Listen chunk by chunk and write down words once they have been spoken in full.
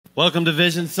Welcome to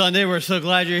Vision Sunday. We're so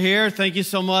glad you're here. Thank you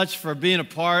so much for being a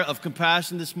part of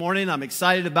Compassion this morning. I'm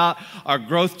excited about our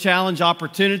Growth Challenge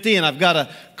opportunity, and I've got a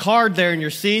card there in your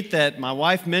seat that my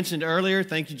wife mentioned earlier.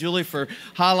 Thank you, Julie, for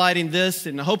highlighting this,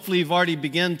 and hopefully you've already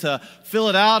begun to fill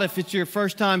it out. If it's your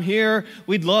first time here,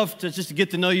 we'd love to just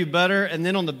get to know you better. And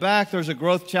then on the back, there's a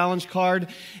Growth Challenge card,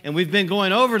 and we've been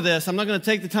going over this. I'm not going to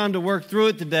take the time to work through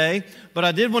it today, but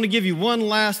I did want to give you one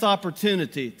last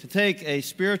opportunity to take a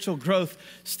spiritual growth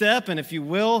step. And if you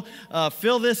will,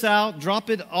 fill this out, drop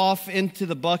it off into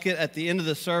the bucket at the end of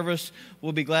the service.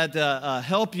 We'll be glad to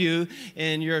help you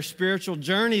in your spiritual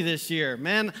journey this year.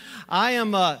 Man, I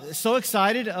am so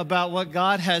excited about what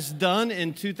God has done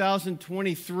in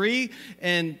 2023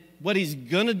 and what He's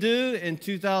going to do in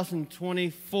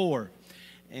 2024.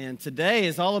 And today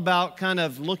is all about kind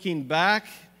of looking back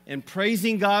and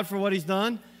praising God for what He's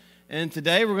done. And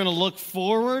today we're going to look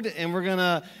forward and we're going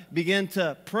to begin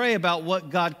to pray about what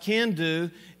God can do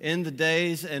in the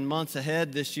days and months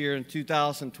ahead this year in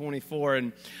 2024.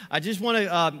 And I just want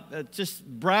to just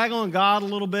brag on God a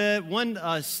little bit. One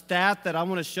stat that I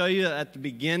want to show you at the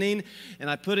beginning, and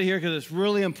I put it here because it's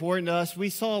really important to us. We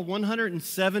saw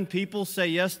 107 people say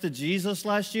yes to Jesus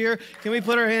last year. Can we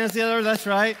put our hands together? That's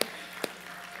right.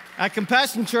 At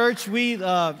Compassion Church, we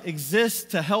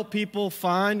exist to help people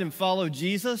find and follow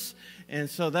Jesus, and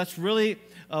so that's really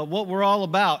what we're all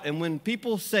about. And when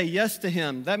people say yes to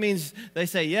Him, that means they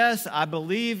say, yes, I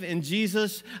believe in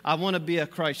Jesus. I want to be a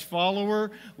Christ follower.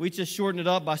 We just shorten it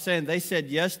up by saying they said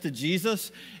yes to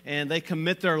Jesus, and they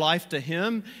commit their life to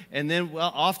Him. And then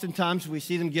oftentimes we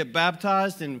see them get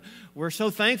baptized, and we're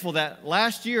so thankful that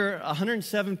last year,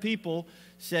 107 people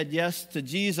said yes to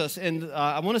Jesus. And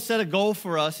I want to set a goal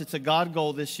for us. It's a God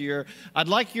goal this year. I'd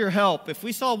like your help. If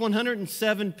we saw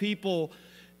 107 people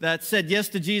that said yes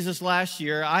to Jesus last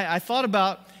year, I thought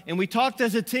about, and we talked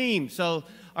as a team. So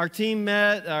our team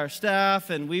met, our staff,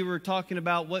 and we were talking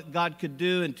about what God could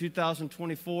do in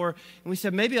 2024. And we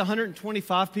said maybe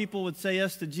 125 people would say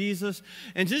yes to Jesus.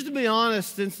 And just to be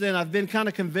honest, since then, I've been kind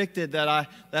of convicted that I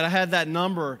had that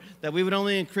number, that we would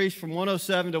only increase from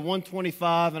 107 to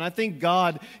 125. And I think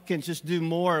God can just do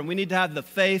more. And we need to have the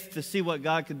faith to see what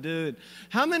God could do.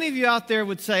 How many of you out there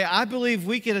would say, I believe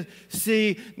we could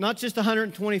see not just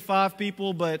 125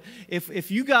 people, but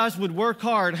if you guys would work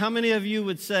hard, how many of you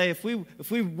would say, if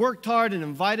we worked hard and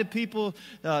invited people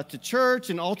to church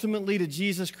and ultimately to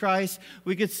Jesus Christ,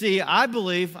 we could see, I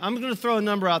believe, I'm going to throw a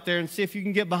number out there and see if you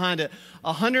can get behind it,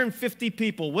 150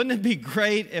 people. Wouldn't it be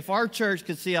great if our church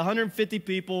could see 150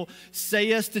 people say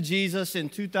yes to Jesus in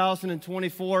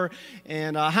 2024?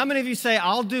 And how many of you say,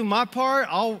 I'll do my part,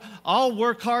 I'll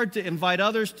work hard to invite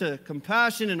others to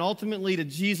compassion and ultimately to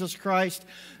Jesus Christ,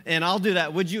 and I'll do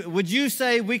that. Would you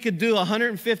say we could do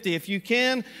 150? If you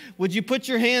can, would you put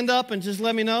your hand up and just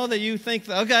let me know that you think,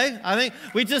 okay, I think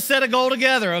we just set a goal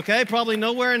together, okay? Probably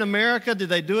nowhere in America did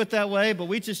they do it that way, but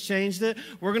we just changed it.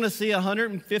 We're going to see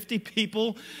 150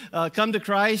 people come to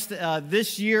Christ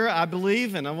this year, I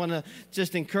believe, and I want to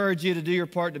just encourage you to do your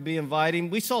part to be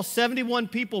inviting. We saw 71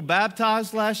 people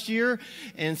baptized last year,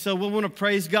 and so we want to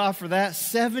praise God for that.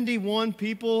 71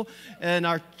 people, and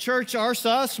our church, our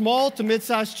size, small to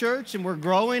mid-sized church, and we're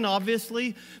growing,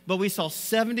 obviously, but we saw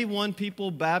 71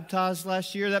 people baptized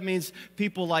last year. That means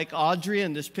people like Audrey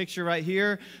in this picture right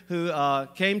here who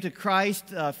came to Christ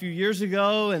a few years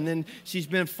ago, and then she's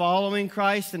been following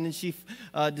Christ, and then she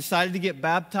decided to get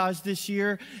baptized this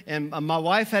year. And my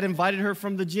wife had invited her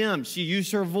from the gym. She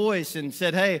used her voice and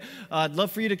said, hey, I'd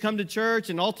love for you to come to church,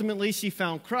 and ultimately she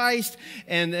found Christ,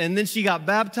 and then she got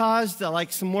baptized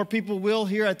like some more people will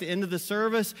here at the end of the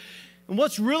service. And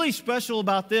what's really special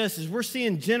about this is we're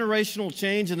seeing generational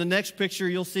change. In the next picture,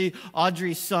 you'll see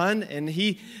Audrey's son, and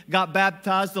he got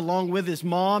baptized along with his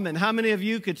mom. And how many of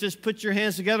you could just put your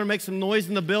hands together and make some noise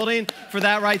in the building for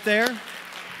that right there?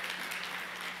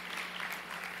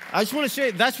 I just want to show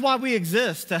you, that's why we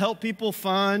exist, to help people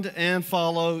find and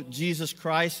follow Jesus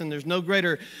Christ. And there's no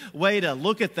greater way to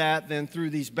look at that than through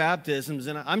these baptisms.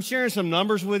 And I'm sharing some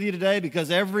numbers with you today because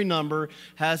every number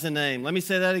has a name. Let me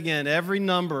say that again. Every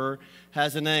number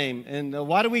has a name. And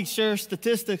why do we share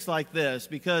statistics like this?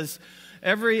 Because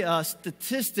every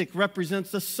statistic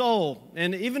represents the soul.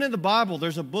 And even in the Bible,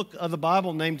 there's a book of the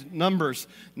Bible named Numbers.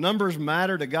 Numbers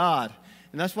matter to God.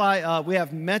 And that's why we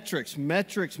have metrics.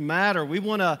 Metrics matter. We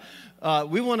want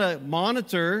to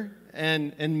monitor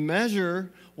and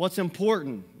measure what's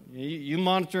important. You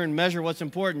monitor and measure what's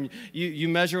important. You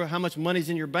measure how much money's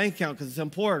in your bank account because it's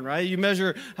important, right? You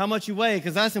measure how much you weigh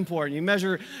because that's important. You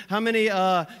measure how many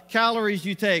calories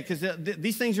you take because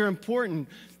these things are important.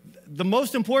 the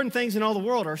most important things in all the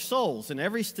world are souls, and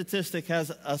every statistic has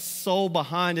a soul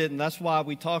behind it, and that's why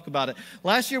we talk about it.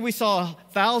 Last year, we saw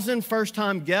 1,000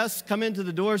 first-time guests come into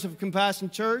the doors of Compassion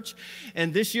Church,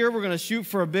 and this year, we're going to shoot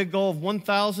for a big goal of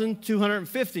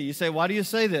 1,250. You say, why do you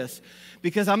say this?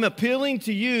 Because I'm appealing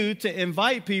to you to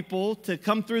invite people to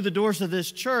come through the doors of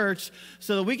this church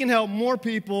so that we can help more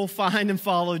people find and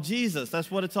follow Jesus. That's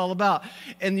what it's all about.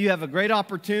 And you have a great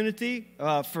opportunity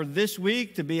for this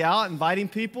week to be out inviting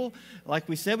people. Like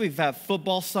we said, we've had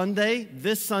football Sunday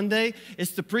this Sunday.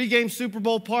 It's the pregame Super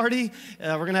Bowl party.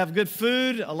 We're going to have good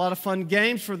food, a lot of fun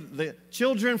games for the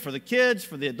children, for the kids,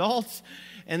 for the adults.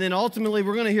 And then ultimately,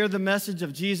 we're going to hear the message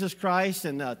of Jesus Christ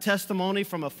and testimony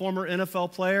from a former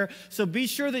NFL player. So be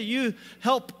sure that you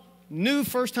help new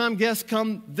first-time guests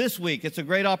come this week. It's a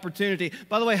great opportunity.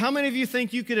 By the way, how many of you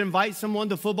think you could invite someone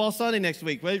to Football Sunday next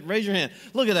week? Raise your hand.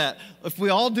 Look at that. If we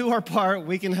all do our part,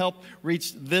 we can help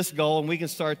reach this goal, and we can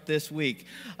start this week.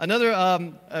 Another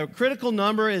a critical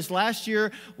number is last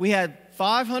year we had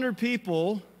 500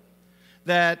 people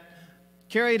that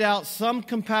carried out some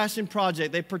compassion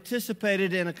project. They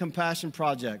participated in a compassion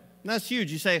project. And that's huge.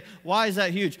 You say, why is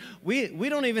that huge? We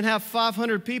don't even have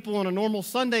 500 people on a normal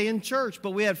Sunday in church,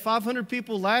 but we had 500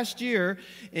 people last year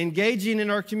engaging in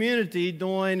our community,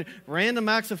 doing random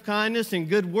acts of kindness and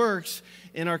good works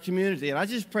in our community. And I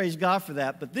just praise God for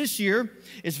that. But this year,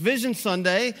 it's Vision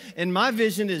Sunday, and my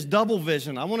vision is double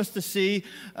vision. I want us to see,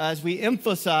 as we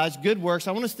emphasize good works,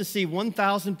 I want us to see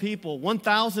 1,000 people,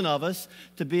 1,000 of us,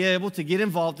 to be able to get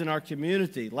involved in our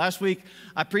community. Last week,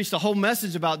 I preached a whole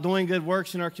message about doing good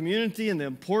works in our community and the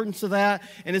importance of that,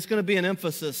 and it's going to be an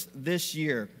emphasis this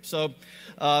year. So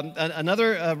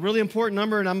another really important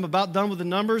number, and I'm about done with the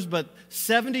numbers, but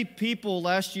 70 people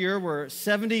last year were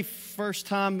 70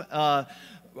 first-time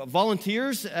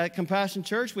volunteers at Compassion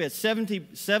Church. We had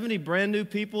 70 brand new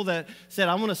people that said,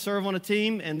 I want to serve on a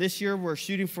team, and this year we're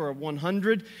shooting for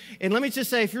 100. And let me just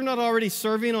say, if you're not already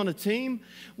serving on a team,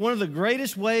 one of the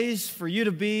greatest ways for you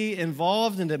to be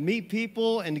involved and to meet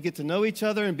people and to get to know each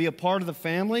other and be a part of the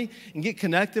family and get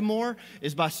connected more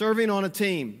is by serving on a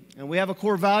team. And we have a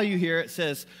core value here. It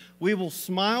says, we will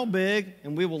smile big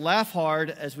and we will laugh hard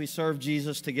as we serve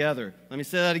Jesus together. Let me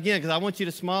say that again, because I want you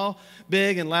to smile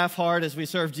big and laugh hard as we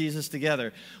serve Jesus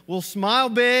together. We'll smile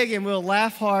big and we'll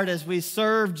laugh hard as we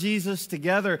serve Jesus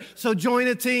together. So join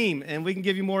a team, and we can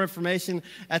give you more information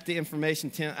at the information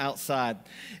tent outside.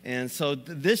 And so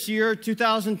this year,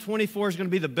 2024, is going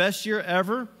to be the best year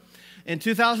ever. In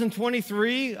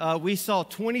 2023, we saw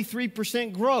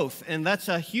 23% growth, and that's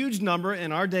a huge number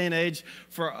in our day and age.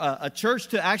 For a church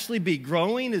to actually be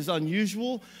growing is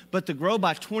unusual, but to grow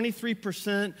by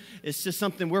 23% is just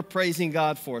something we're praising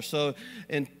God for. So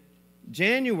in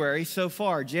January so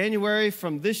far, January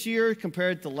from this year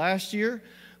compared to last year,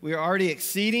 we are already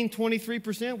exceeding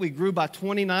 23%. We grew by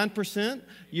 29%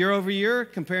 year over year,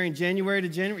 comparing January to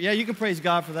January. Yeah, you can praise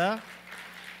God for that.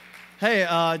 Hey,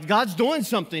 God's doing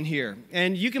something here,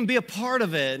 and you can be a part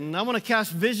of it. And I want to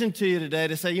cast vision to you today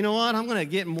to say, you know what? I'm going to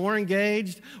get more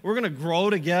engaged. We're going to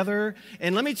grow together.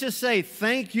 And let me just say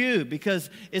thank you, because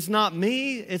it's not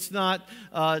me. It's not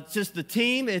just the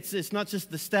team. It's not just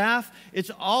the staff.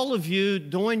 It's all of you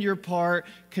doing your part,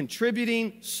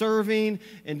 contributing, serving,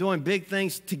 and doing big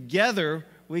things together.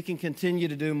 We can continue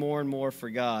to do more and more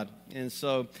for God. And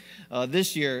so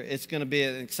this year, it's going to be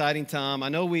an exciting time. I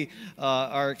know we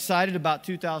are excited about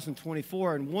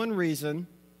 2024, and one reason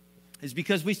is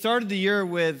because we started the year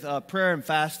with prayer and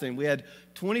fasting. We had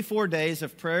 24 days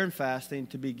of prayer and fasting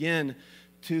to begin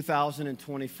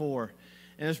 2024.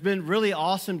 And it's been really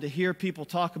awesome to hear people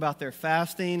talk about their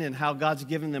fasting and how God's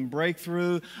given them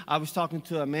breakthrough. I was talking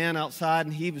to a man outside,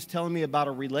 and he was telling me about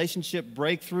a relationship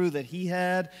breakthrough that he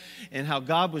had and how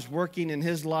God was working in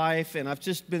his life. And I've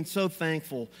just been so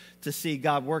thankful to see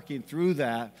God working through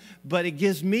that. But it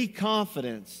gives me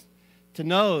confidence to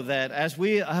know that as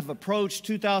we have approached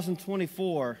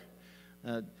 2024,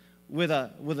 with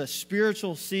a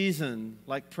spiritual season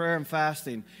like prayer and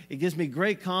fasting, it gives me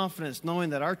great confidence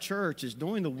knowing that our church is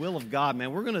doing the will of God,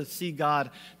 man. We're going to see God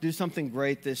do something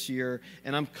great this year,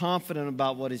 and I'm confident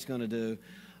about what he's going to do.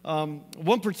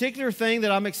 One particular thing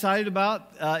that I'm excited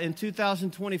about in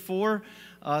 2024,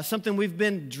 something we've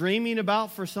been dreaming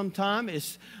about for some time,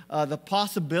 is the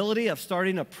possibility of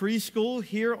starting a preschool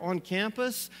here on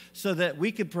campus so that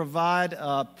we could provide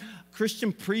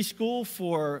Christian preschool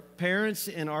for parents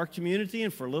in our community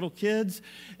and for little kids.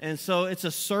 And so it's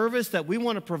a service that we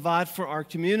want to provide for our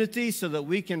community so that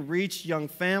we can reach young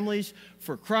families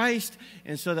for Christ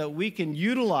and so that we can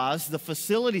utilize the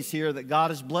facilities here that God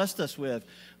has blessed us with.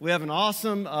 We have an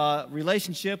awesome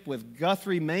relationship with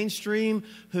Guthrie Mainstream,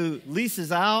 who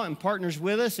leases out and partners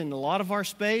with us in a lot of our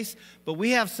space. But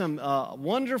we have some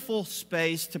wonderful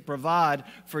space to provide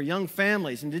for young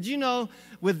families. And did you know,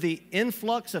 with the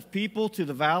influx of people to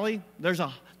the valley,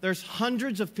 there's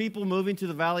hundreds of people moving to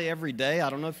the valley every day.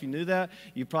 I don't know if you knew that.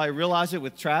 You probably realize it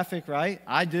with traffic, right?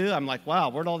 I do. I'm like, wow,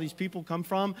 where'd all these people come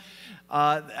from?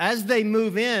 As they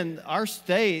move in, our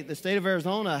state, the state of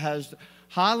Arizona, has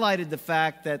highlighted the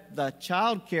fact that the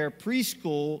child care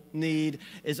preschool need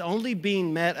is only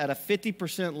being met at a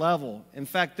 50% level. In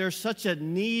fact, there's such a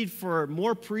need for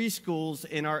more preschools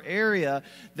in our area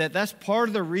that's part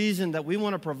of the reason that we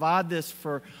want to provide this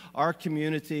for our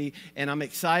community, and I'm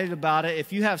excited about it.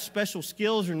 If you have special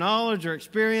skills or knowledge or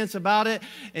experience about it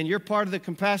and you're part of the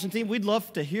Compassion team, we'd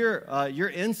love to hear your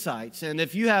insights. And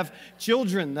if you have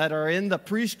children that are in the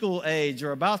preschool age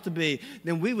or about to be,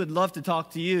 then we would love to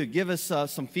talk to you. Give us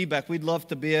some feedback. We'd love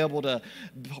to be able to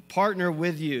partner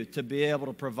with you to be able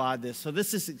to provide this. So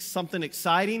this is something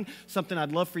exciting, something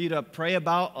I'd love for you to pray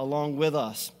about along with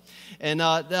us. And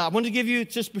I want to give you,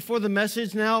 just before the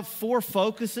message now, 4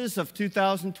 focuses of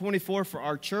 2024 for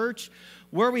our church.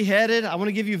 Where are we headed? I want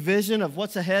to give you vision of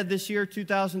what's ahead this year,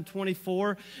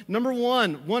 2024. Number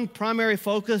one primary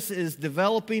focus is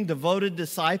developing devoted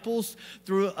disciples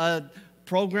through a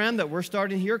program that we're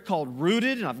starting here called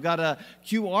Rooted, and I've got a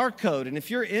QR code. And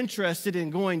if you're interested in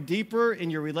going deeper in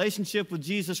your relationship with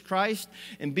Jesus Christ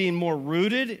and being more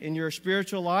rooted in your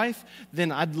spiritual life,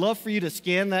 then I'd love for you to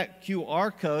scan that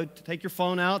QR code. Take your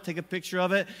phone out, take a picture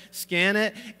of it, scan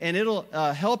it, and it'll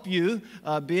help you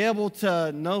be able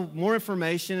to know more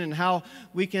information and how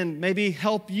we can maybe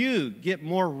help you get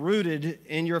more rooted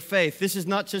in your faith. This is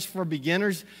not just for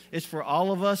beginners, it's for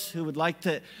all of us who would like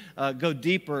to go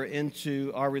deeper into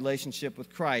our relationship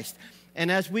with Christ. And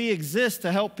as we exist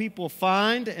to help people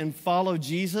find and follow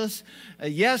Jesus,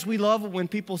 yes, we love it when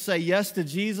people say yes to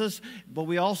Jesus, but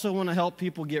we also want to help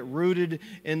people get rooted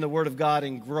in the Word of God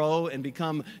and grow and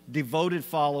become devoted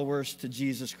followers to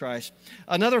Jesus Christ.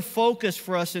 Another focus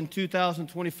for us in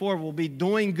 2024 will be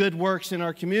doing good works in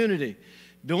our community.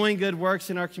 Doing good works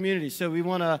in our community. So we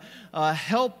want to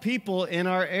help people in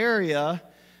our area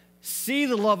see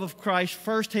the love of Christ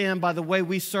firsthand by the way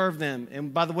we serve them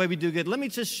and by the way we do good. Let me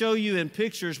just show you in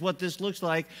pictures what this looks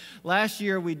like. Last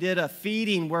year we did a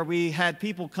feeding where we had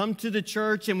people come to the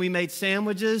church and we made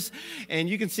sandwiches, and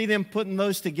you can see them putting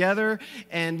those together.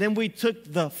 And then we took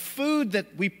the food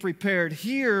that we prepared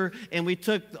here and we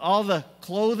took all the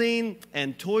clothing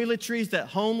and toiletries that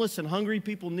homeless and hungry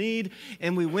people need,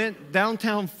 and we went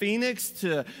downtown Phoenix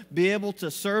to be able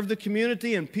to serve the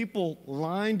community, and people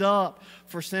lined up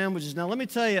for sandwiches. Now, let me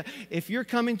tell you, if you're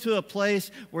coming to a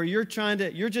place where you're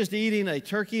just eating a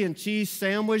turkey and cheese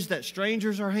sandwich that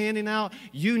strangers are handing out,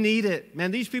 you need it.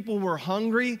 Man, these people were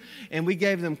hungry, and we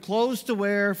gave them clothes to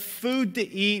wear, food to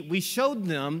eat. We showed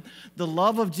them the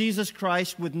love of Jesus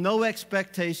Christ with no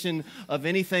expectation of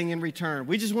anything in return.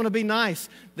 We just want to be nice.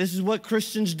 This is what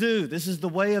Christians do. This is the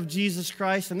way of Jesus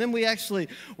Christ. And then we actually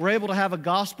were able to have a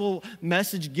gospel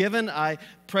message given. I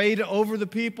prayed over the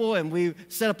people, and we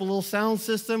set up a little sound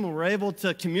system, and we're able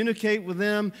to communicate with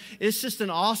them. It's just an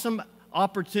awesome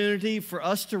opportunity for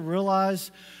us to realize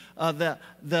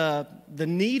the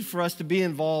need for us to be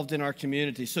involved in our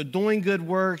community. So doing good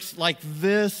works like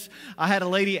this. I had a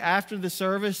lady after the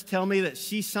service tell me that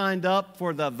she signed up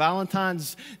for the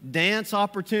Valentine's dance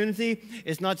opportunity.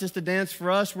 It's not just a dance for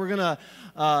us. We're going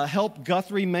to help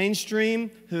Guthrie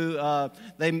Mainstream, who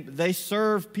they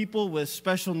serve people with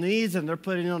special needs, and they're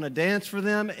putting on a dance for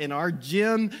them in our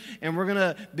gym. And we're going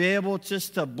to be able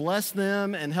just to bless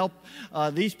them and help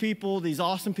these people, these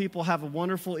awesome people, have a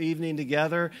wonderful evening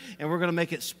together. And we're going to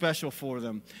make it special for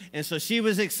them. And so she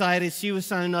was excited. She was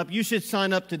signing up. You should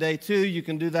sign up today, too. You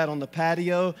can do that on the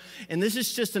patio. And this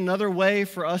is just another way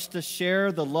for us to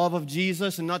share the love of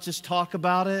Jesus and not just talk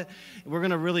about it. We're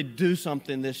going to really do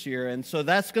something this year. And so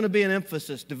that's going to be an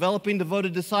emphasis. Developing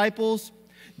devoted disciples,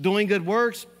 doing good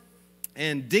works,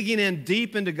 and digging in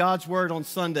deep into God's Word on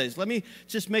Sundays. Let me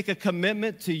just make a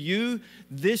commitment to you.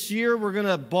 This year, we're going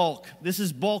to bulk. This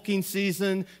is bulking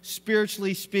season,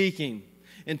 spiritually speaking.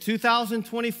 In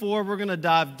 2024, we're going to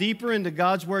dive deeper into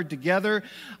God's Word together.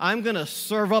 I'm going to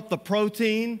serve up the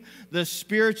protein, the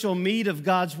spiritual meat of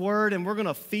God's Word, and we're going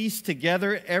to feast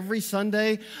together every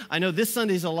Sunday. I know this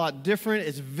Sunday is a lot different.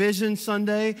 It's Vision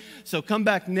Sunday. So come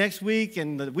back next week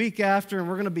and the week after, and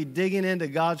we're going to be digging into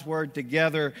God's Word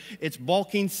together. It's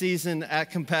bulking season at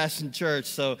Compassion Church,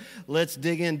 so let's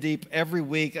dig in deep every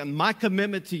week. And my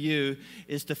commitment to you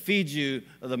is to feed you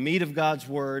the meat of God's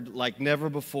Word like never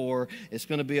before. It's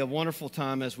going to be a wonderful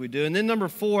time as we do. And then number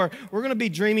 4, we're going to be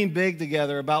dreaming big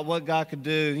together about what God could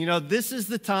do. You know, this is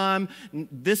the time,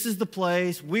 this is the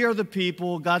place, we are the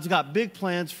people. God's got big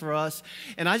plans for us.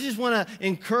 And I just want to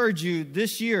encourage you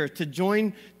this year to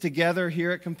join together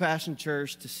here at Compassion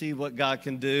Church to see what God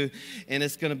can do. And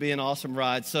it's going to be an awesome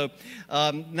ride. So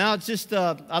now it's just,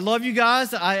 I love you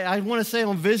guys. I want to say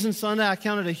on Vision Sunday, I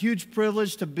count it a huge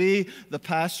privilege to be the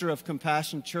pastor of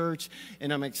Compassion Church.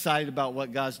 And I'm excited about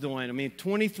what God's doing. I mean,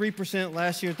 23%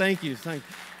 last year. Thank you.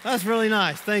 That's really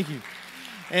nice. Thank you.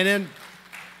 And then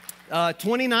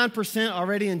 29%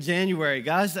 already in January.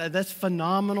 Guys, that's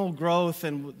phenomenal growth.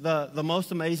 And the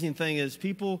most amazing thing is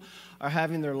people are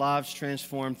having their lives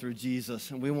transformed through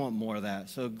Jesus, and we want more of that.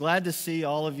 So glad to see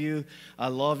all of you. I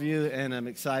love you, and I'm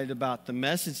excited about the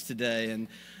message today. And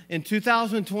in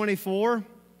 2024,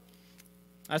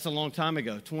 that's a long time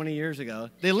ago, 20 years ago.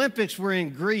 The Olympics were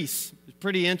in Greece. It's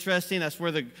pretty interesting. That's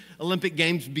where the Olympic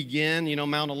Games begin, you know,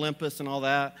 Mount Olympus and all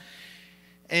that.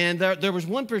 And there was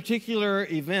one particular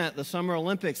event, the Summer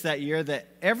Olympics that year, that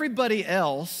everybody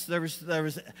else, there was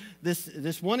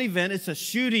this one event, it's a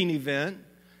shooting event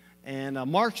and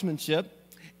marksmanship,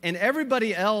 and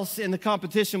everybody else in the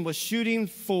competition was shooting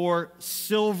for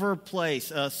silver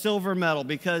place, silver medal,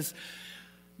 because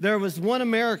there was one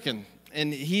American,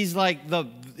 and he was like the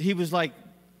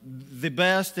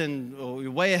best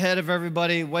and way ahead of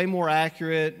everybody, way more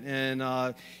accurate,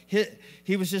 and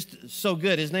he was just so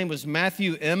good. His name was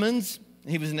Matthew Emmons.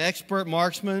 He was an expert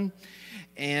marksman,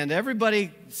 and everybody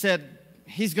said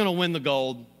he's going to win the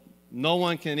gold. No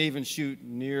one can even shoot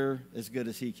near as good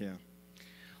as he can.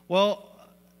 Well,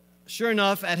 sure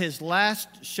enough, at his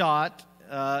last shot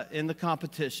in the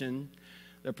competition,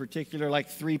 the particular like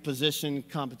 3-position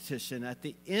competition, at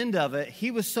the end of it,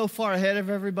 he was so far ahead of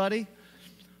everybody.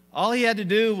 All he had to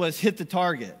do was hit the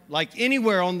target, like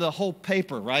anywhere on the whole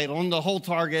paper, right? On the whole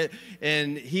target,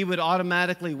 and he would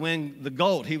automatically win the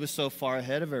gold. He was so far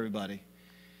ahead of everybody.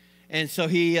 And so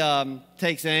he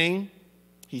takes aim,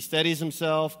 he steadies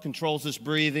himself, controls his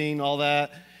breathing, all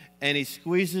that, and he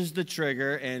squeezes the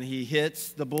trigger and he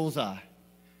hits the bullseye.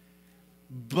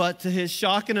 But to his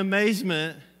shock and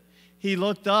amazement, he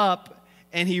looked up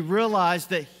and he realized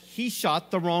that he shot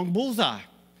the wrong bullseye.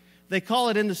 They call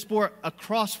it in the sport a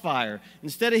crossfire.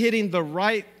 Instead of hitting the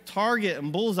right target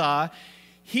and bullseye,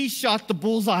 he shot the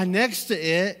bullseye next to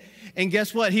it. And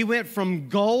guess what? He went from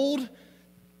gold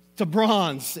to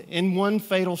bronze in one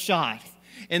fatal shot.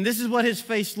 And this is what his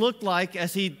face looked like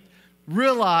as he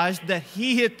realized that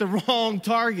he hit the wrong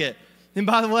target. And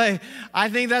by the way, I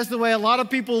think that's the way a lot of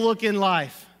people look in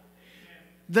life.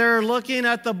 They're looking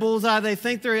at the bullseye, they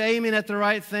think they're aiming at the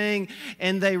right thing,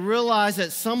 and they realize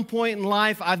at some point in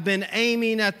life, I've been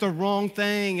aiming at the wrong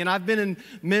thing. And I've been in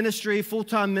ministry,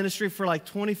 full-time ministry for like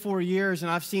 24 years, and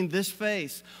I've seen this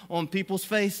face on people's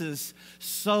faces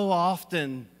so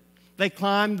often. They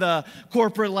climb the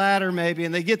corporate ladder maybe,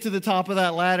 and they get to the top of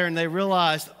that ladder, and they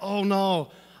realize, oh no,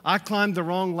 I climbed the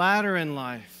wrong ladder in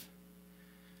life.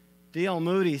 D.L.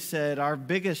 Moody said, our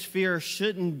biggest fear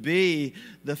shouldn't be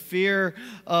the fear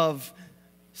of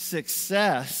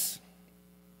success.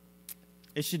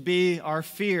 It should be our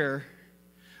fear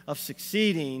of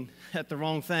succeeding at the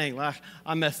wrong thing.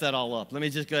 I messed that all up. Let me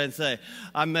just go ahead and say,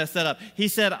 I messed that up. He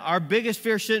said, our biggest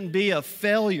fear shouldn't be of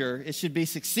failure. It should be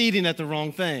succeeding at the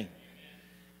wrong thing.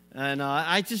 And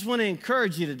I just want to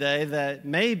encourage you today that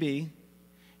maybe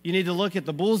you need to look at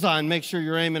the bullseye and make sure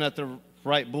you're aiming at the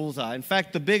right bullseye. In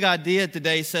fact, the big idea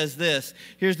today says this.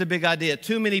 Here's the big idea.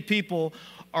 Too many people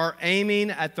are aiming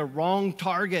at the wrong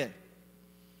target,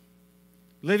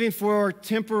 living for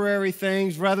temporary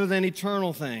things rather than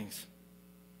eternal things.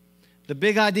 The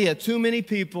big idea, too many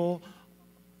people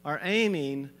are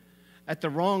aiming at the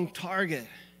wrong target.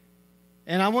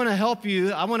 And I want to help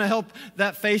you. I want to help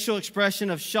that facial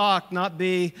expression of shock not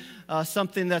be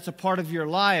something that's a part of your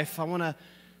life. I want to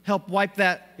help wipe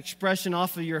that expression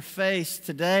off of your face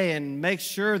today and make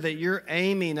sure that you're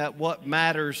aiming at what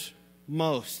matters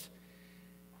most.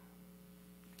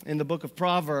 In the book of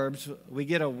Proverbs, we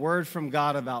get a word from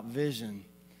God about vision.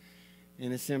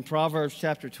 And it's in Proverbs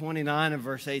chapter 29 and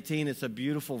verse 18. It's a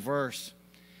beautiful verse.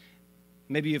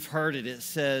 Maybe you've heard it. It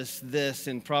says this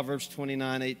in Proverbs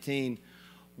 29:18,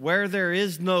 where there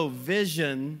is no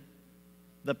vision,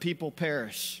 the people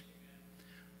perish.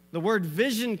 The word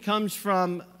vision comes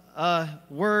from a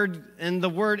word, and the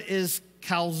word is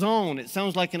calzone. It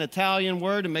sounds like an Italian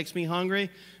word. It makes me hungry.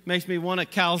 It makes me want a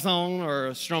calzone or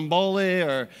a stromboli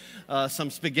or some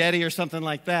spaghetti or something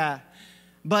like that.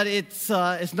 But it's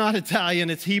not Italian,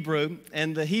 it's Hebrew.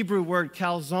 And the Hebrew word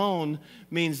calzone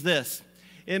means this.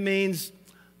 It means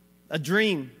a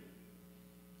dream.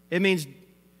 It means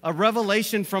a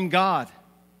revelation from God.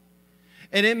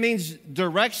 And it means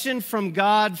direction from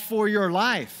God for your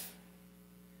life.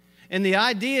 And the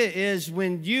idea is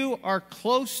when you are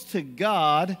close to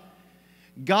God,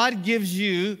 God gives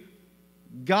you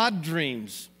God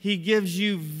dreams. He gives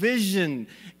you vision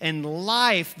and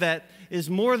life that is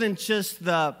more than just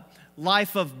the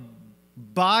life of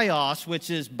bios, which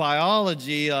is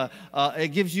biology.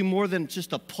 It gives you more than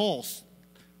just a pulse.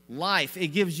 Life. It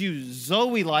gives you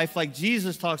Zoe life, like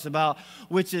Jesus talks about,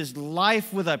 which is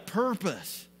life with a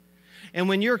purpose. And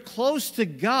when you're close to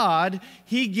God,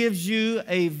 He gives you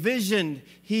a vision.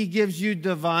 He gives you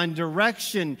divine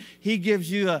direction. He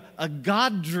gives you a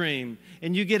God dream.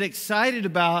 And you get excited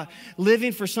about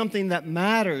living for something that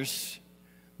matters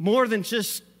more than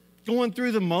just going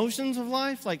through the motions of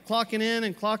life, like clocking in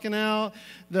and clocking out,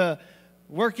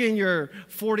 working your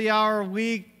 40-hour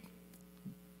week,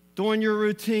 doing your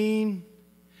routine.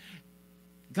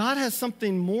 God has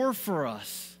something more for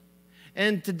us.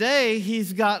 And today,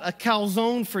 He's got a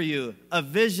calzone for you, a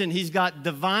vision. He's got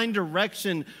divine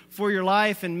direction for your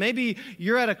life. And maybe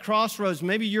you're at a crossroads.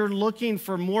 Maybe you're looking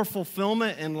for more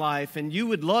fulfillment in life. And you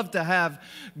would love to have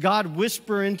God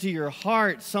whisper into your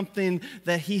heart something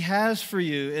that He has for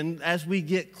you. And as we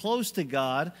get close to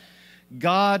God,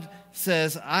 God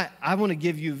says, I want to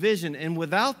give you vision. And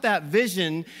without that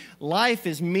vision, life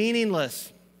is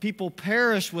meaningless. People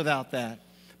perish without that.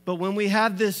 But when we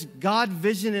have this God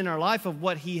vision in our life of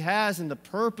what He has and the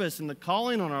purpose and the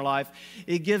calling on our life,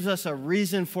 it gives us a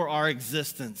reason for our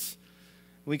existence.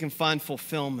 We can find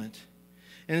fulfillment.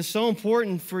 And it's so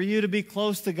important for you to be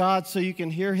close to God so you can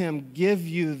hear Him give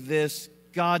you this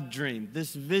God dream,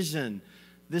 this vision,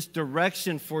 this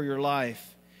direction for your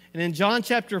life. And in John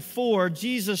chapter 4,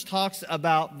 Jesus talks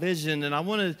about vision. And I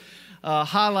want to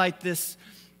highlight this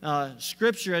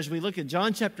scripture as we look at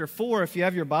John chapter 4. If you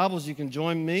have your Bibles, you can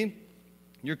join me.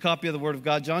 Your copy of the Word of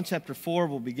God. John chapter 4,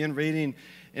 we'll begin reading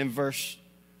in verse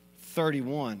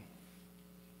 31.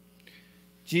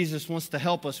 Jesus wants to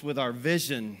help us with our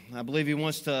vision. I believe He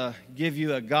wants to give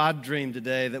you a God dream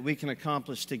today that we can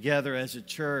accomplish together as a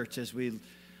church as we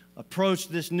approach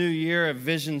this new year of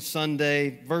Vision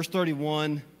Sunday. Verse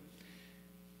 31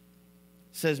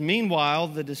 says, meanwhile,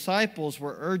 the disciples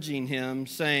were urging Him,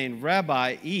 saying,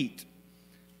 Rabbi, eat.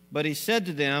 But He said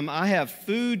to them, I have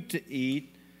food to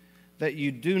eat that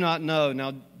you do not know.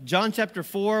 Now, John chapter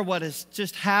 4, what has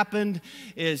just happened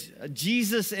is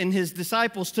Jesus and His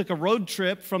disciples took a road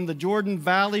trip from the Jordan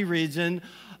Valley region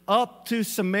up to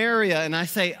Samaria. And I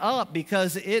say up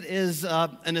because it is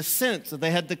an ascent that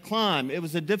they had to climb. It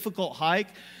was a difficult hike.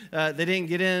 They didn't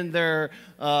get in their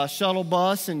shuttle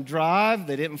bus and drive.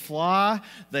 They didn't fly.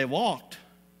 They walked.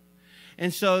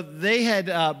 And so they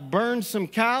had burned some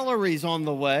calories on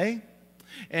the way.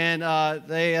 And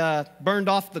they burned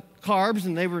off the carbs,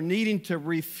 and they were needing to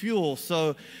refuel.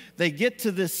 So they get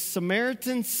to this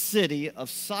Samaritan city of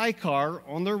Sychar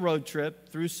on their road trip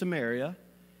through Samaria.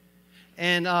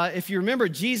 And if you remember,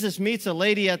 Jesus meets a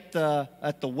lady at the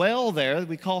well there.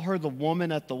 We call her the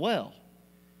woman at the well.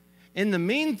 In the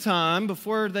meantime,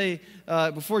 before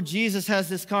Jesus has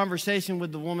this conversation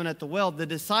with the woman at the well, the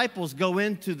disciples go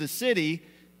into the city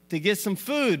to get some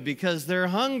food because they're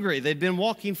hungry. They'd been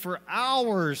walking for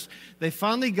hours. They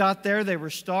finally got there. They were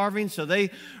starving, so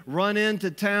they run into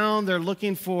town. They're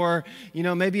looking for,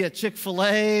 maybe a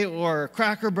Chick-fil-A or a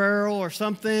Cracker Barrel or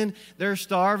something. They're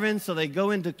starving, so they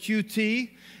go into QT,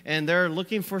 and they're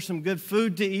looking for some good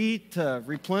food to eat to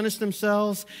replenish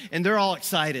themselves, and they're all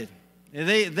excited.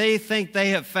 They think they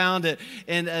have found it,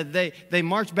 and they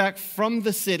march back from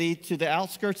the city to the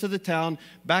outskirts of the town,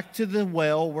 back to the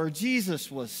well where Jesus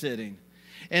was sitting.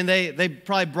 And they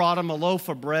probably brought him a loaf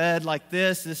of bread like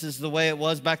this. This is the way it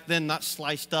was back then, not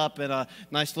sliced up in a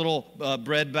nice little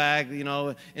bread bag,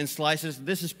 in slices.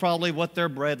 This is probably what their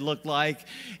bread looked like.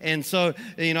 And so,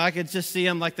 I could just see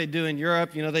them like they do in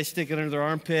Europe. They stick it under their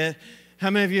armpit. How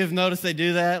many of you have noticed they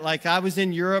do that? Like, I was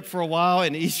in Europe for a while,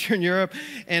 in Eastern Europe,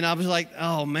 and I was like,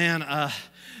 oh, man,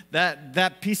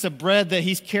 that piece of bread that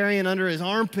he's carrying under his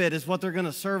armpit is what they're going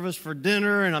to serve us for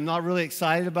dinner, and I'm not really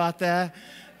excited about that.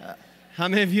 How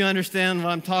many of you understand what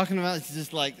I'm talking about? It's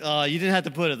just like, you didn't have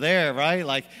to put it there, right?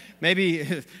 Like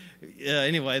maybe,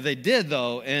 anyway, they did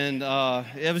though, and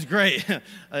it was great.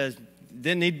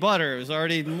 Didn't need butter. It was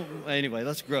already, anyway,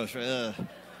 that's gross, right?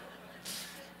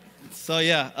 So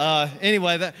yeah,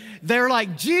 anyway, they're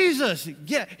like, Jesus,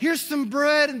 here's some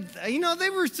bread. And, they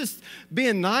were just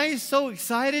being nice, so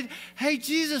excited. Hey,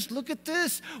 Jesus, look at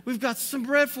this. We've got some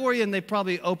bread for you. And they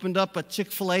probably opened up a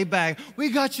Chick-fil-A bag. We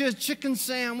got you a chicken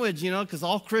sandwich, because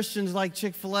all Christians like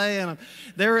Chick-fil-A. And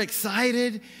they're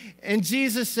excited. And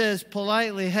Jesus says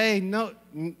politely, hey, no,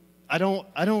 I don't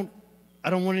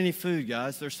want any food,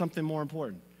 guys. There's something more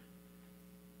important.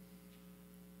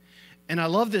 And I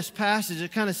love this passage.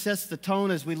 It kind of sets the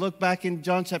tone as we look back in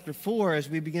John chapter 4 as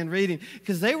we begin reading,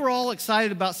 because they were all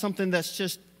excited about something that's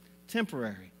just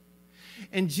temporary.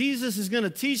 And Jesus is going to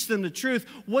teach them the truth.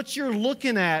 What you're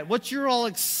looking at, what you're all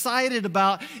excited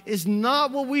about is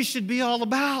not what we should be all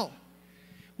about.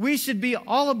 We should be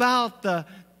all about the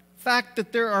fact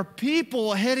that there are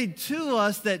people headed to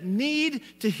us that need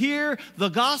to hear the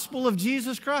gospel of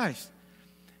Jesus Christ.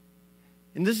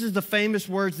 And this is the famous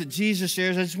words that Jesus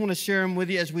shares. I just want to share them with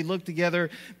you as we look together.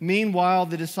 Meanwhile,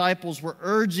 the disciples were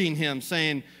urging him,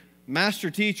 saying,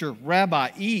 Master, teacher,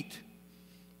 Rabbi, eat.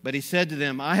 But he said to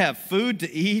them, I have food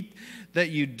to eat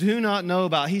that you do not know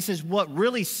about. He says, what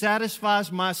really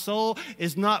satisfies my soul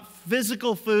is not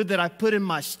physical food that I put in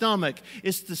my stomach.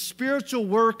 It's the spiritual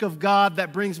work of God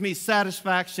that brings me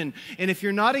satisfaction. And if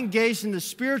you're not engaged in the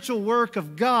spiritual work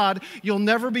of God, you'll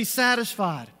never be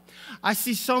satisfied. I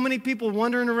see so many people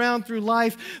wandering around through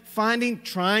life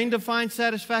trying to find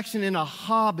satisfaction in a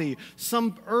hobby,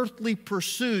 some earthly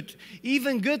pursuit,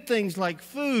 even good things like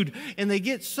food. And they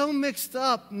get so mixed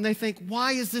up and they think,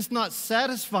 why is this not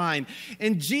satisfying?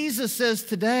 And Jesus says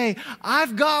today,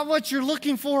 I've got what you're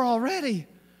looking for already.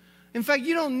 In fact,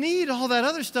 you don't need all that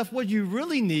other stuff. What you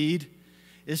really need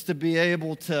is to be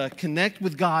able to connect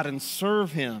with God and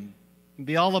serve Him.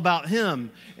 Be all about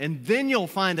Him, and then you'll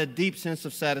find a deep sense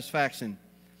of satisfaction.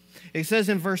 It says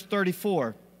in verse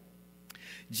 34,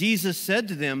 Jesus said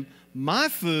to them, my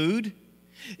food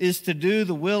is to do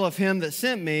the will of Him that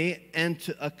sent me and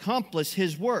to accomplish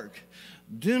His work.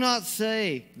 Do not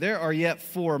say, there are yet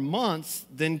 4 months,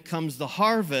 then comes the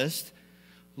harvest.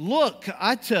 Look,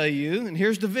 I tell you, and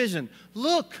here's the vision.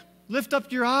 Look, lift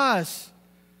up your eyes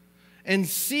and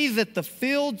see that the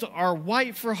fields are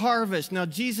white for harvest. Now,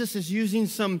 Jesus is using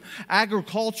some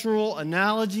agricultural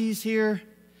analogies here.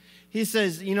 He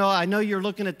says, I know you're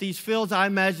looking at these fields. I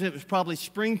imagine it was probably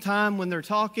springtime when they're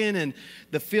talking, and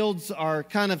the fields are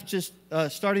kind of just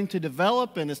starting to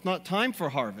develop, and it's not time for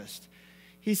harvest.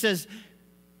 He says,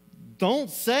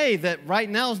 don't say that right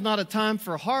now is not a time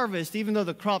for harvest, even though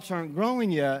the crops aren't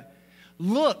growing yet.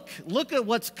 Look at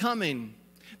what's coming.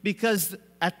 Because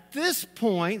at this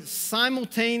point,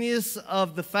 simultaneous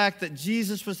of the fact that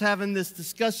Jesus was having this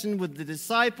discussion with the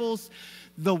disciples,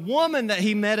 the woman that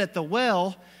he met at the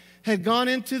well had gone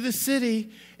into the city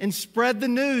and spread the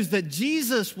news that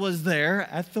Jesus was there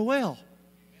at the well.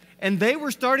 And they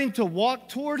were starting to walk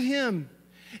toward him.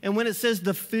 And when it says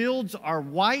the fields are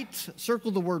white, circle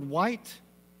the word white.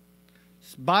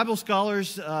 Bible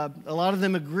scholars, a lot of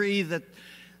them agree that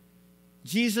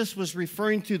Jesus was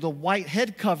referring to the white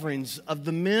head coverings of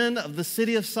the men of the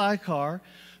city of Sychar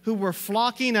who were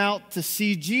flocking out to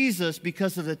see Jesus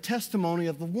because of the testimony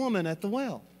of the woman at the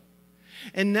well.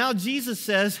 And now Jesus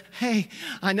says, hey,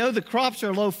 I know the crops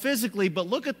are low physically, but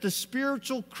look at the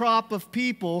spiritual crop of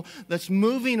people that's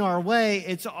moving our way.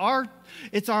 It's our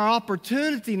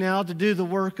opportunity now to do the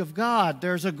work of God.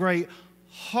 There's a great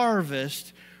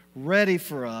harvest ready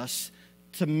for us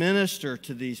to minister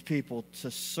to these people,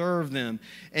 to serve them.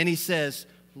 And he says,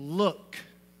 look.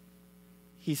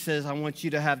 He says, I want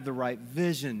you to have the right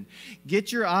vision.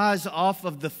 Get your eyes off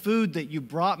of the food that you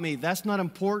brought me. That's not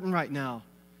important right now.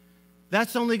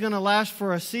 That's only going to last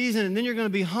for a season, and then you're going to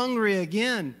be hungry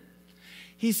again.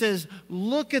 He says,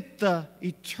 look at the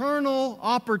eternal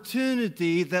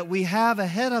opportunity that we have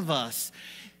ahead of us.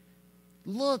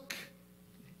 Look.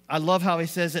 I love how he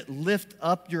says it, lift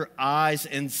up your eyes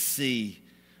and see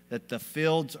that the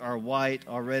fields are white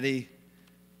already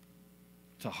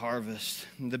to harvest.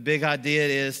 And the big idea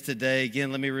is today, again,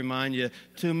 let me remind you,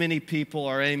 too many people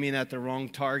are aiming at the wrong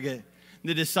target.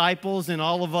 The disciples and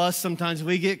all of us, sometimes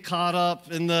we get caught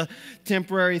up in the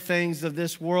temporary things of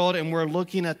this world and we're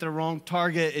looking at the wrong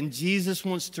target. And Jesus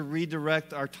wants to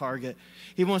redirect our target.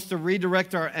 He wants to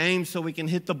redirect our aim so we can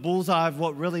hit the bullseye of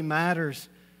what really matters.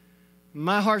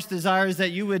 My heart's desire is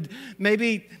that you would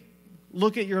maybe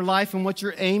look at your life and what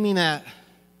you're aiming at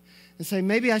and say,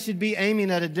 maybe I should be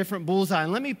aiming at a different bullseye.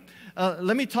 And let me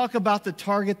Let me talk about the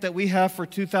target that we have for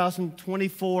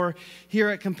 2024 here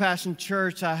at Compassion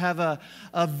Church. I have a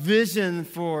vision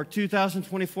for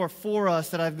 2024 for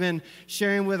us that I've been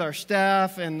sharing with our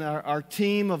staff and our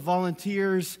team of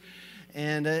volunteers,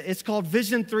 and it's called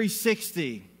Vision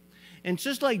 360. And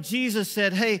just like Jesus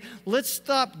said, hey, let's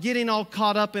stop getting all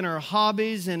caught up in our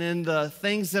hobbies and in the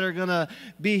things that are going to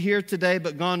be here today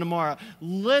but gone tomorrow.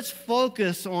 Let's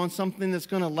focus on something that's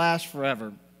going to last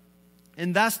forever.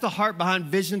 And that's the heart behind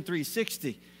Vision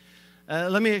 360.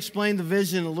 Let me explain the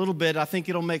vision a little bit. I think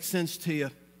it'll make sense to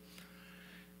you.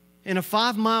 In a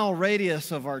 5-mile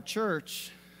radius of our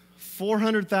church,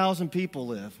 400,000 people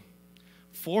live.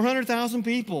 400,000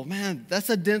 people, man,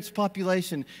 that's a dense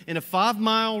population. In a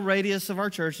 5-mile radius of our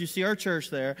church, you see our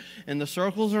church there, and the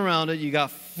circles around it, you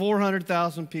got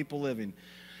 400,000 people living.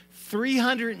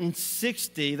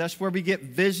 360, that's where we get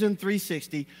Vision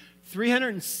 360,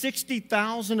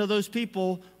 360,000 of those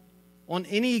people on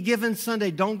any given Sunday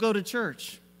don't go to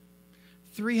church.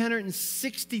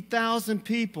 360,000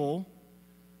 people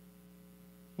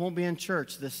won't be in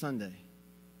church this Sunday.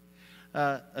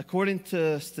 According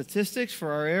to statistics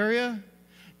for our area,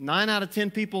 9 out of 10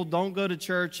 people don't go to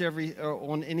church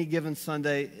on any given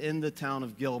Sunday in the town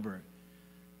of Gilbert.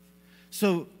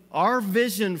 So our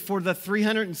vision for the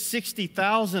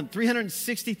 360,000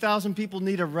 people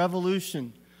need a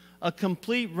revolution, a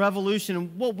complete revolution.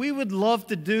 And what we would love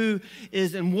to do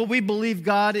is, and what we believe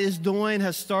God is doing,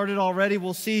 has started already.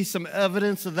 We'll see some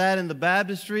evidence of that in the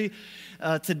baptistry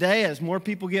today as more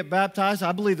people get baptized.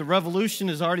 I believe the revolution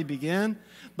has already begun.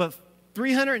 But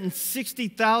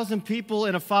 360,000 people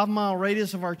in a 5-mile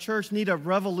radius of our church need a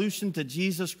revolution to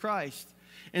Jesus Christ.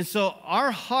 And so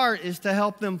our heart is to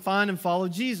help them find and follow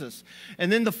Jesus.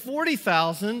 And then the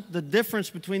 40,000, the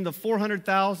difference between the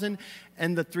 400,000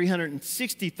 and the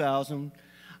 360,000,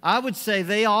 I would say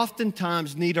they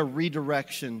oftentimes need a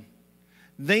redirection.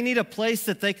 They need a place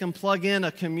that they can plug in,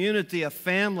 a community, a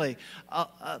family.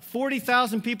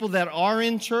 40,000 people that are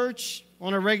in church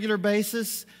on a regular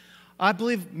basis, I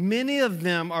believe many of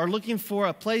them are looking for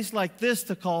a place like this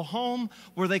to call home,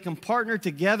 where they can partner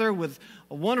together with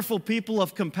wonderful people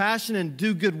of compassion and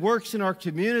do good works in our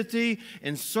community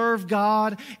and serve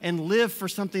God and live for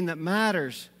something that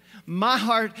matters. My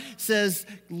heart says,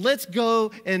 let's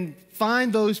go and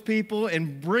find those people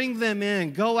and bring them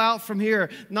in. Go out from here,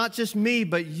 not just me,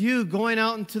 but you going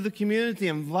out into the community,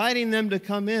 inviting them to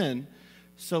come in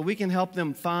so we can help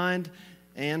them find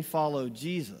and follow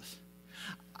Jesus.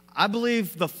 I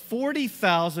believe the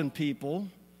 40,000 people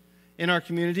in our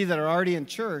community that are already in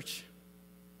church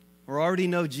or already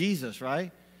know Jesus,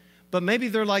 right? But maybe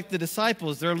they're like the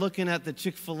disciples. They're looking at the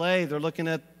Chick-fil-A. They're looking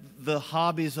at the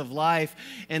hobbies of life,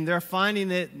 and they're finding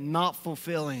it not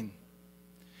fulfilling.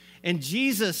 And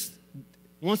Jesus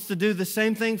wants to do the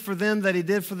same thing for them that he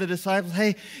did for the disciples.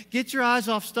 Hey, get your eyes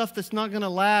off stuff that's not going to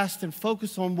last and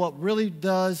focus on what really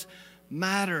does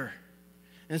matter.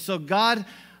 And so God,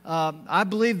 I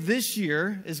believe this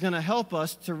year is going to help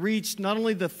us to reach not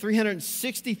only the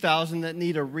 360,000 that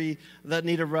need a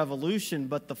revolution,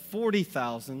 but the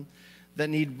 40,000 that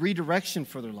need redirection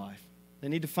for their life. They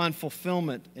need to find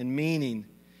fulfillment and meaning.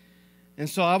 And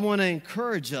so I want to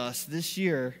encourage us this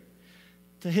year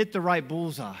to hit the right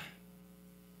bullseye.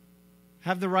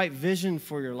 Have the right vision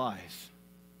for your life.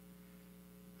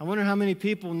 I wonder how many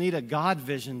people need a God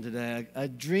vision today, a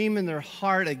dream in their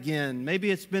heart again.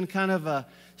 Maybe it's been kind of a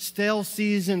stale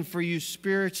season for you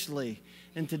spiritually.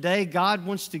 And today God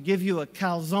wants to give you a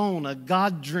calzone, a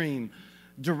God dream,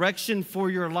 direction for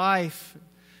your life,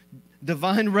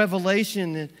 divine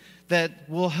revelation that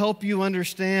will help you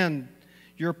understand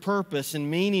your purpose and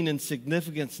meaning and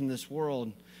significance in this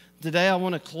world. Today I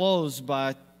want to close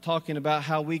by talking about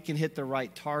how we can hit the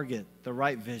right target, the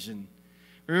right vision.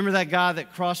 Remember that guy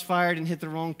that crossfired and hit the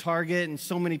wrong target, and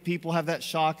so many people have that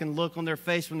shock and look on their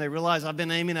face when they realize, I've been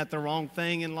aiming at the wrong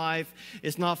thing in life.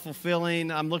 It's not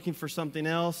fulfilling. I'm looking for something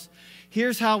else.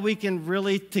 Here's how we can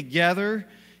really together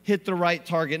hit the right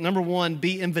target. Number one,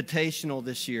 be invitational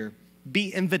this year.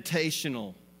 Be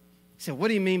invitational. So what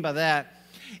do you mean by that?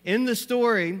 In the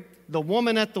story, the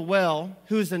woman at the well,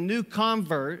 who is a new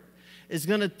convert, is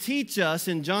going to teach us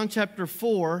in John chapter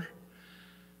 4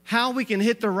 how we can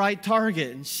hit the right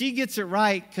target. And she gets it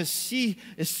right because she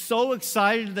is so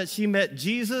excited that she met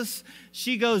Jesus.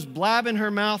 She goes blabbing her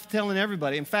mouth telling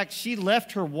everybody. In fact, she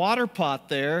left her water pot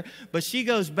there, but she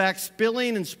goes back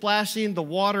spilling and splashing the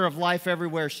water of life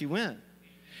everywhere she went.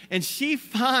 And she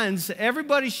finds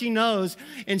everybody she knows,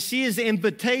 and she is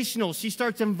invitational. She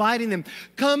starts inviting them,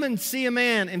 come and see a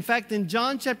man. In fact, in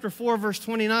John chapter 4, verse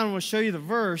 29, I'm going to show you the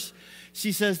verse.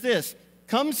 She says this,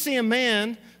 come see a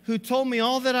man who told me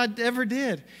all that I ever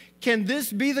did. Can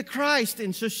this be the Christ?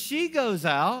 And so she goes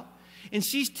out and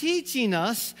she's teaching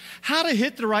us how to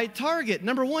hit the right target.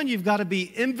 Number one, you've got to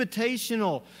be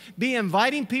invitational. Be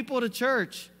inviting people to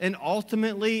church and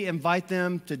ultimately invite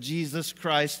them to Jesus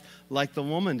Christ like the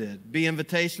woman did. Be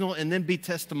invitational and then be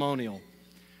testimonial.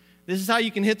 This is how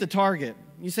you can hit the target.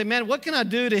 You say, man, what can I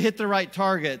do to hit the right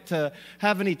target, to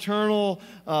have an eternal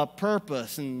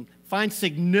purpose and find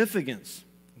significance,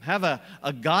 have a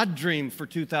God dream for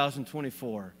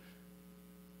 2024?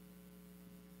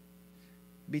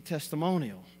 Be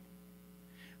testimonial.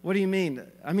 What do you mean?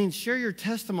 I mean, share your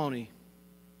testimony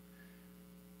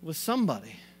with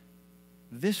somebody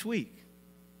this week.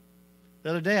 The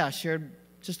other day, I shared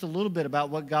just a little bit about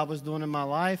what God was doing in my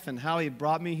life and how He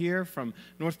brought me here from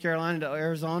North Carolina to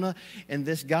Arizona. And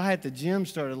this guy at the gym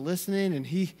started listening, and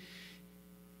he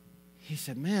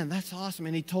said, man, that's awesome.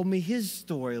 And he told me his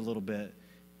story a little bit.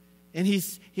 And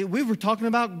we were talking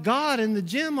about God in the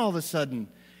gym all of a sudden.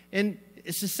 And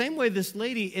it's the same way this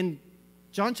lady in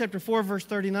John chapter 4, verse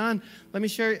 39, let me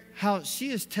share how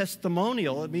she is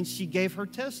testimonial. It means she gave her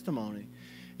testimony.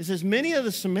 It says, many of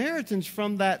the Samaritans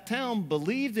from that town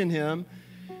believed in Him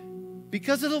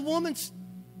because of the woman's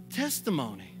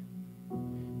testimony.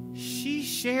 She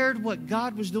shared what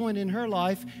God was doing in her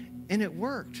life, and it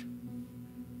worked.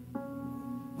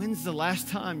 When's the last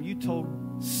time you told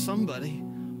somebody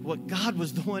what God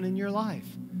was doing in your life?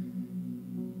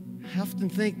 I often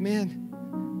think,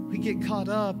 man, we get caught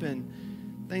up in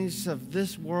things of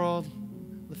this world,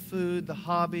 the food, the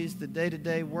hobbies, the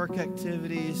day-to-day work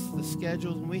activities, the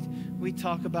schedules. And we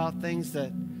talk about things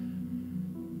that,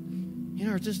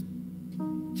 are just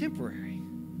temporary.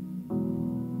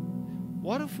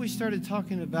 What if we started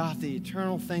talking about the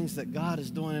eternal things that God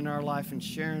is doing in our life and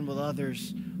sharing with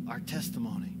others our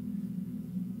testimony?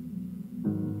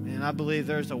 And I believe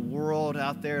there's a world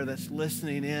out there that's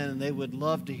listening in, and they would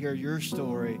love to hear your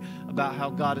story about how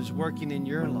God is working in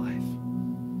your life.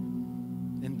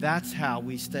 And that's how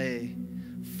we stay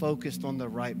focused on the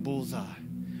right bullseye,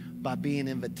 by being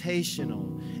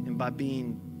invitational and by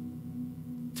being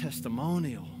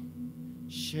testimonial,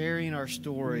 sharing our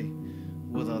story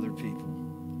with other people.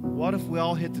 What if we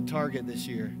all hit the target this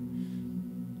year?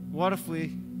 What if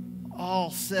we all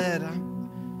said,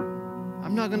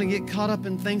 I'm not going to get caught up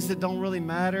in things that don't really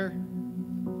matter.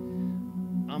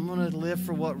 I'm going to live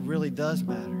for what really does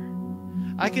matter.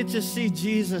 I could just see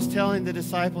Jesus telling the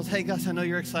disciples, hey guys, I know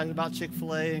you're excited about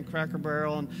Chick-fil-A and Cracker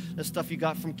Barrel and the stuff you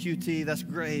got from QT. That's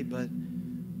great, but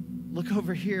look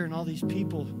over here and all these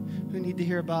people who need to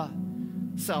hear about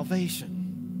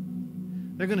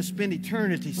salvation. They're going to spend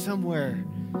eternity somewhere.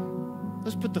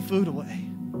 Let's put the food away.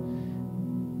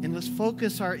 And let's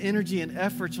focus our energy and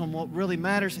efforts on what really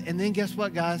matters. And then guess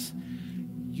what, guys?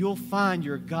 You'll find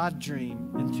your God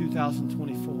dream in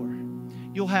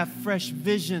 2024. You'll have fresh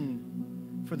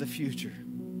vision for the future.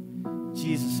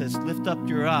 Jesus says, lift up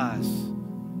your eyes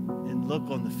and look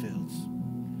on the fields.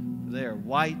 They are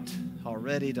white,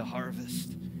 already to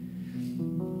harvest.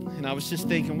 And I was just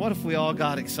thinking, what if we all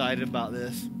got excited about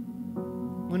this?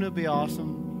 Wouldn't it be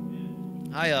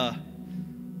awesome?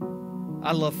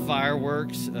 I love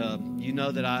fireworks. You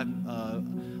know that I'm a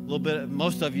little bit,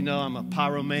 most of you know I'm a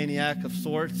pyromaniac of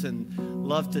sorts and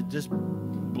love to just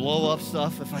blow up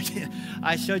stuff if I can.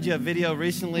 I showed you a video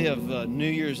recently of New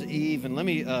Year's Eve, and let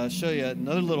me show you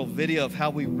another little video of how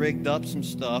we rigged up some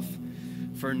stuff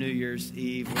for New Year's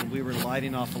Eve when we were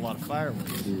lighting off a lot of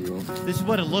fireworks. This is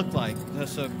what it looked like.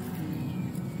 So,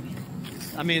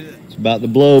 I mean, it's about to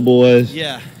blow, boys.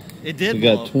 Yeah, it did. We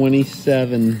got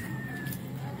 27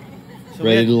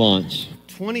 ready to launch.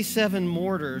 27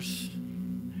 mortars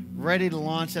ready to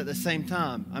launch at the same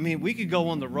time. I mean, we could go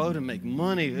on the road and make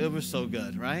money. It was so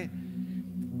good, right?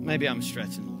 Maybe I'm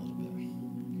stretching a little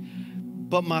bit.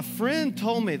 But my friend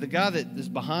told me, the guy that is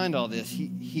behind all this,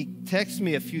 he texted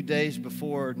me a few days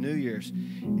before New Year's,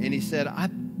 and he said, I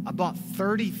bought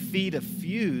 30 feet of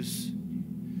fuse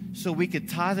so we could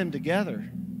tie them together.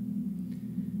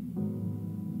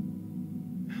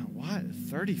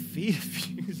 30 feet of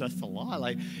fuse, that's a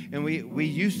lot. And we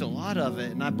used a lot of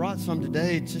it. And I brought some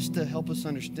today just to help us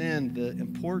understand the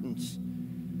importance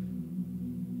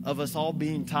of us all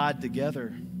being tied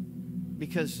together.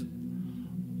 Because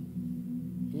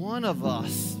one of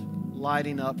us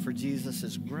lighting up for Jesus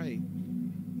is great.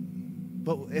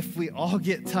 But if we all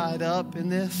get tied up in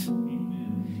this,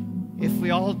 if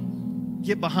we all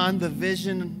get behind the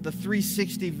vision, the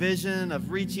 360 vision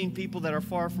of reaching people that are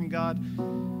far from God,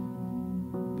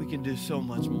 we can do so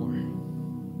much more.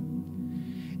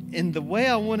 And the way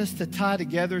I want us to tie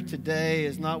together today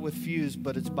is not with fuse,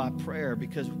 but it's by prayer,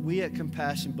 because we at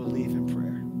Compassion believe in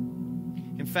prayer.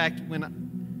 In fact,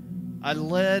 when I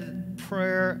led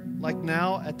prayer like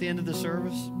now at the end of the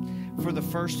service, for the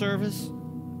first service,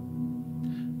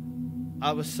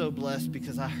 I was so blessed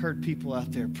because I heard people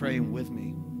out there praying with me.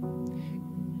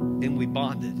 And we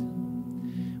bonded.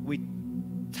 We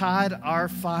tied our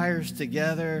fires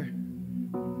together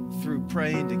through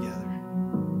praying together.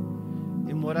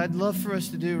 And what I'd love for us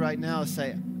to do right now is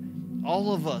say,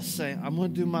 all of us say, I'm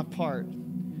going to do my part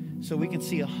so we can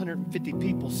see 150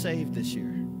 people saved this year.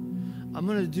 I'm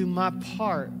going to do my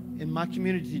part in my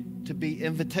community to be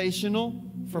invitational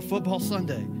for Football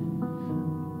Sunday.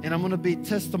 And I'm going to be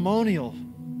testimonial.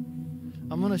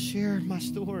 I'm going to share my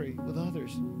story with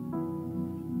others.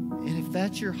 And if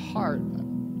that's your heart,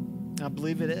 I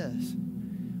believe it is,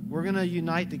 we're going to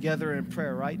unite together in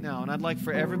prayer right now. And I'd like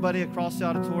for everybody across the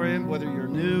auditorium, whether you're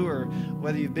new or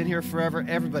whether you've been here forever,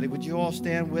 everybody, would you all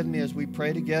stand with me as we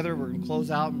pray together? We're going to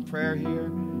close out in prayer here.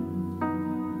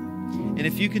 And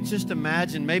if you could just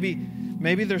imagine,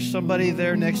 maybe there's somebody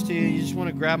there next to you. You just want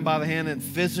to grab them by the hand and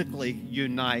physically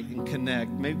unite and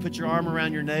connect. Maybe put your arm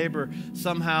around your neighbor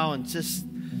somehow and just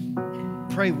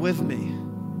pray with me.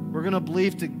 We're going to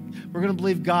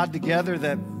believe God together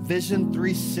that Vision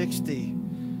 360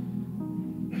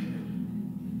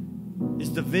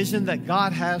 is the vision that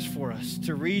God has for us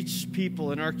to reach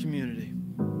people in our community.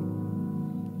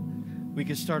 We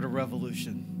can start a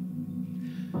revolution.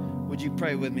 Would you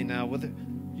pray with me now?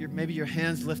 Maybe your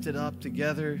hands lifted up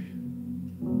together.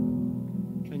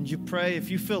 And you pray. If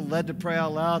you feel led to pray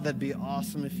out loud, that'd be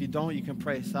awesome. If you don't, you can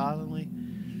pray silently.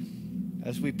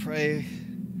 As we pray,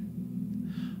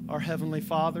 our Heavenly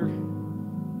Father,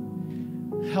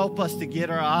 help us to get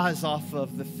our eyes off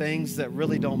of the things that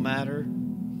really don't matter.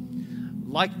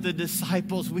 Like the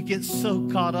disciples, we get so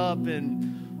caught up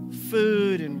in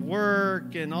food and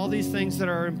work and all these things that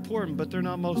are important, but they're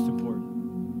not most important.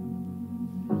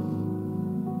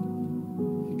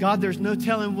 God, there's no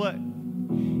telling what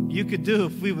you could do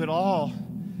if we would all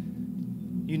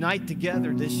unite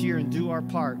together this year and do our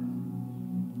part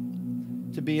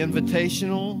to be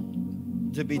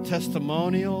invitational, to be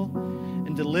testimonial,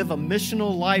 and to live a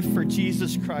missional life for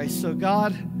Jesus Christ. So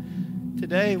God,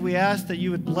 today we ask that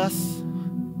you would bless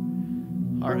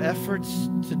our efforts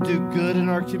to do good in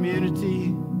our community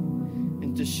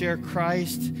and to share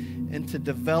Christ and to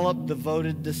develop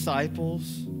devoted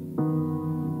disciples.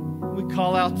 We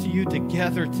call out to you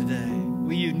together today.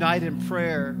 We unite in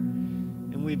prayer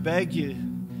and we beg you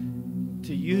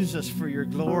to use us for your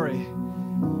glory,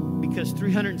 because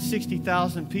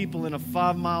 360,000 people in a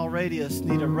 5-mile radius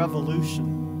need a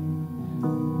revolution.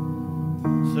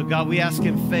 So God, we ask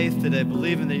in faith today,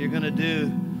 believing that you're going to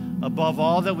do above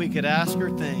all that we could ask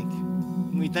or think.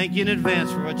 And we thank you in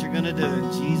advance for what you're going to do.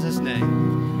 In Jesus'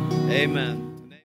 name, amen.